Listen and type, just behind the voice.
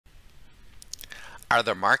Are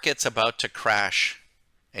the markets about to crash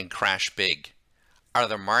and crash big? Are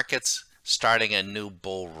the markets starting a new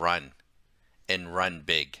bull run and run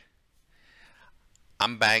big?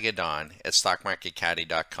 I'm Bagadon at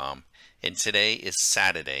StockMarketCaddy.com, and today is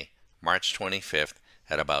Saturday, March 25th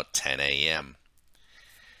at about 10 a.m.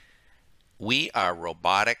 We are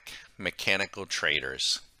robotic mechanical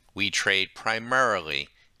traders. We trade primarily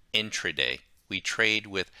intraday. We trade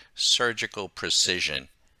with surgical precision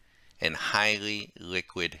in highly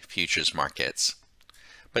liquid futures markets.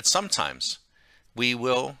 But sometimes we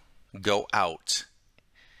will go out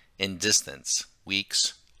in distance,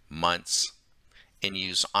 weeks, months, and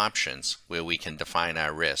use options where we can define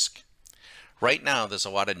our risk. Right now, there's a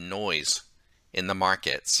lot of noise in the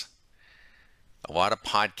markets, a lot of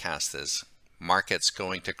podcasters, markets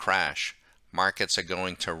going to crash, markets are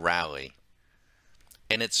going to rally.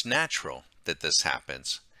 And it's natural that this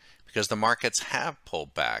happens because the markets have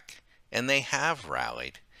pulled back and they have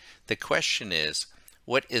rallied. The question is,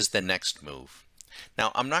 what is the next move?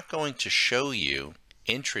 Now, I'm not going to show you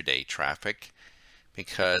intraday traffic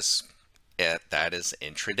because that is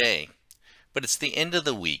intraday, but it's the end of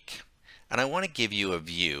the week, and I want to give you a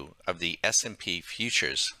view of the S&P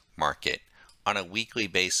futures market on a weekly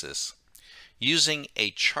basis using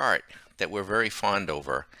a chart that we're very fond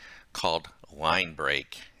over called line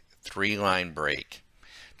break, 3-line break.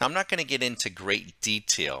 Now, I'm not going to get into great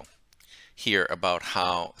detail here about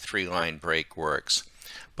how 3-line break works,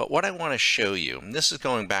 but what I want to show you, and this is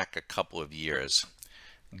going back a couple of years,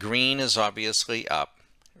 green is obviously up,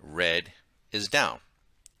 red is down.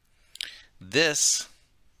 This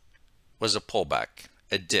was a pullback,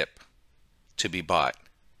 a dip to be bought.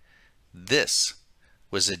 This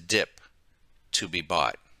was a dip to be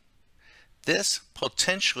bought. This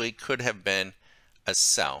potentially could have been a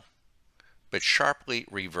sell, but sharply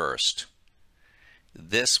reversed.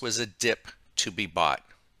 This was a dip to be bought.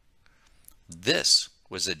 This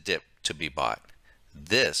was a dip to be bought.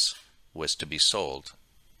 This was to be sold.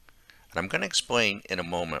 And I'm going to explain in a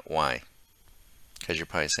moment why. Because you're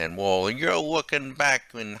probably saying, well, you're looking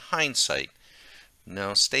back in hindsight.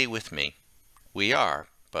 No, stay with me. We are,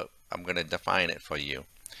 but I'm going to define it for you.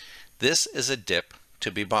 This is a dip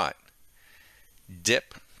to be bought.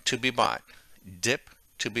 Dip to be bought. Dip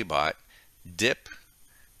to be bought. Dip,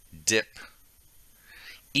 dip.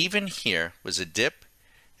 Even here was a dip,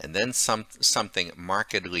 and then something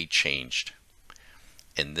markedly changed.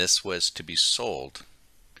 And this was to be sold.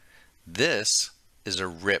 This is a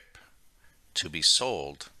rip to be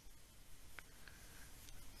sold.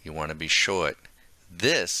 You want to be short.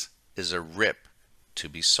 This is a rip to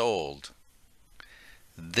be sold.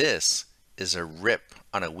 This is a rip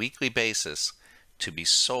on a weekly basis to be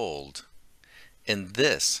sold. And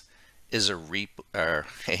this is a rip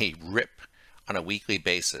on a weekly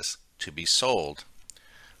basis to be sold.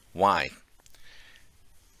 Why?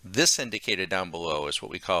 This indicator down below is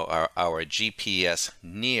what we call our GPS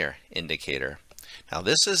near indicator. Now,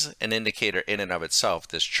 this is an indicator in and of itself,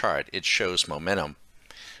 this chart. It shows momentum,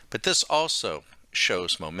 but this also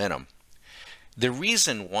shows momentum. The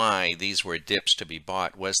reason why these were dips to be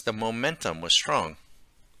bought was the momentum was strong.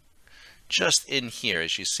 Just in here,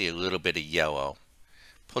 as you see a little bit of yellow,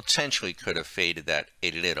 potentially could have faded that a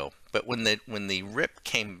little, but when the rip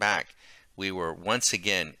came back, we were once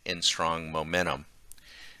again in strong momentum.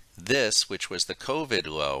 This, which was the COVID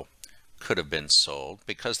low, could have been sold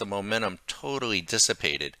because the momentum totally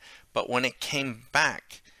dissipated. But when it came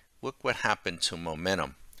back, look what happened to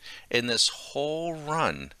momentum. In this whole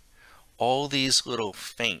run, all these little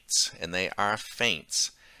feints, and they are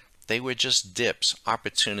feints, they were just dips,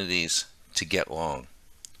 opportunities to get long.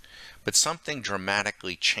 But something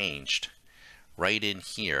dramatically changed right in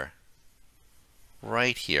here,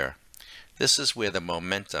 right here. This is where the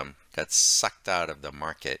momentum got sucked out of the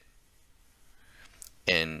market.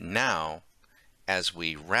 And now, as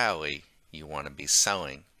we rally, you want to be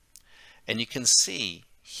selling. And you can see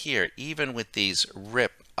here, even with these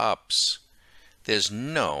rip ups, there's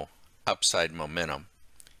no upside momentum,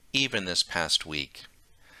 even this past week.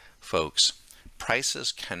 Folks,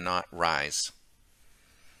 prices cannot rise.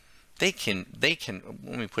 They can,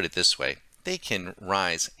 let me put it this way, they can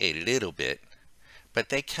rise a little bit, but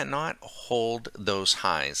they cannot hold those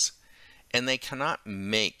highs, and they cannot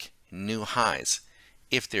make new highs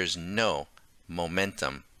if there's no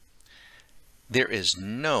momentum. There is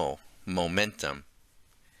no momentum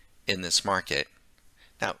in this market.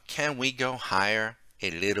 Now, can we go higher a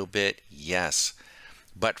little bit? Yes.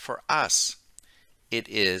 But for us, it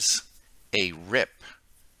is a rip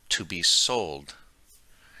to be sold.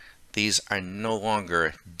 These are no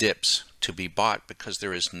longer dips to be bought because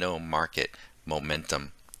there is no market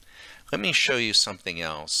momentum. Let me show you something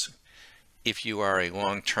else. If you are a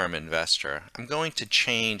long-term investor, I'm going to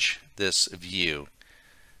change this view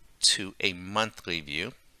to a monthly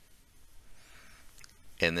view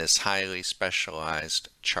in this highly specialized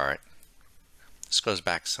chart. This goes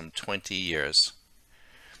back some 20 years.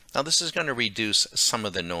 Now this is going to reduce some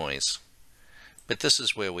of the noise, but this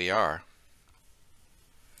is where we are.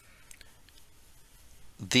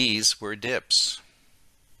 These were dips,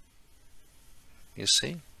 you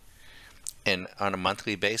see? And on a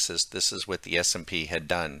monthly basis, this is what the S&P had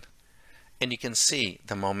done. And you can see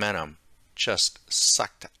the momentum just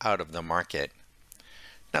sucked out of the market.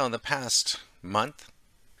 Now in the past month,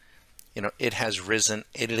 it has risen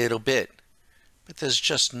a little bit, but there's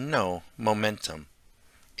just no momentum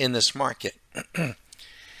in this market.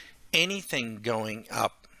 Anything going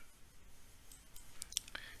up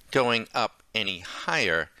any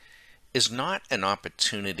higher is not an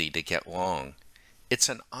opportunity to get long. It's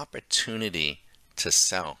an opportunity to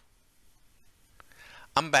sell.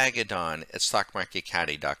 I'm Bagadon at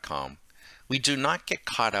StockMarketCaddy.com. We do not get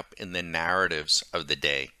caught up in the narratives of the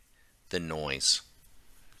day, the noise.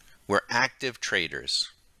 We're active traders.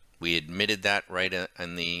 We admitted that right up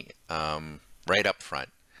front.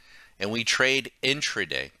 And we trade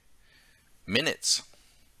intraday, minutes,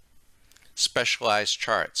 specialized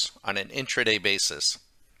charts on an intraday basis.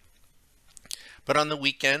 But on the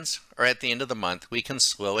weekends or at the end of the month, we can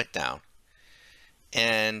slow it down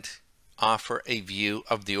and offer a view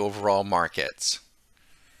of the overall markets.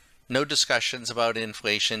 No discussions about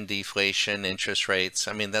inflation, deflation, interest rates.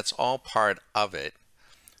 I mean, that's all part of it.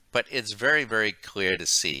 But it's very, very clear to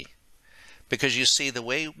see. Because you see, the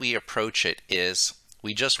way we approach it is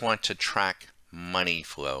we just want to track money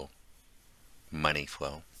flow. Money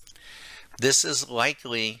flow. This is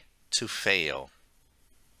likely to fail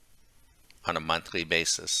on a monthly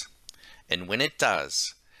basis. And when it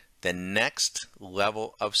does, the next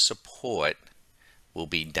level of support will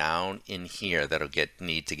be down in here that'll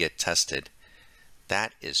need to get tested.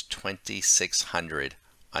 That is 2,600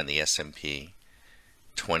 on the S&P,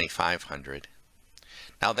 2,500.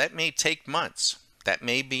 Now that may take months. That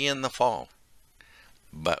may be in the fall.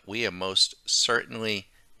 But we are most certainly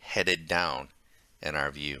headed down in our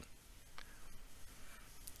view.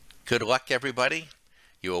 Good luck, everybody.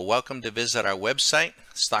 You are welcome to visit our website,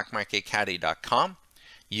 StockMarketCaddy.com.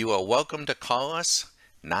 You are welcome to call us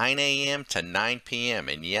 9 a.m. to 9 p.m.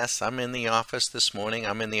 And yes, I'm in the office this morning.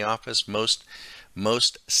 I'm in the office most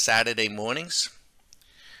Saturday mornings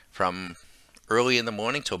from early in the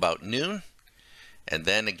morning to about noon, and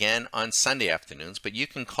then again on Sunday afternoons. But you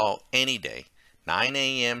can call any day, 9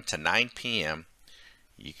 a.m. to 9 p.m.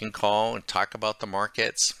 You can call and talk about the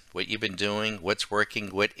markets, what you've been doing, what's working,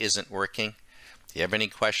 what isn't working. If you have any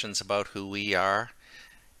questions about who we are,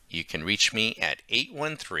 you can reach me at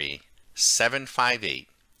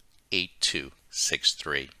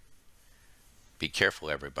 813-758-8263. Be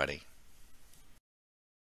careful, everybody.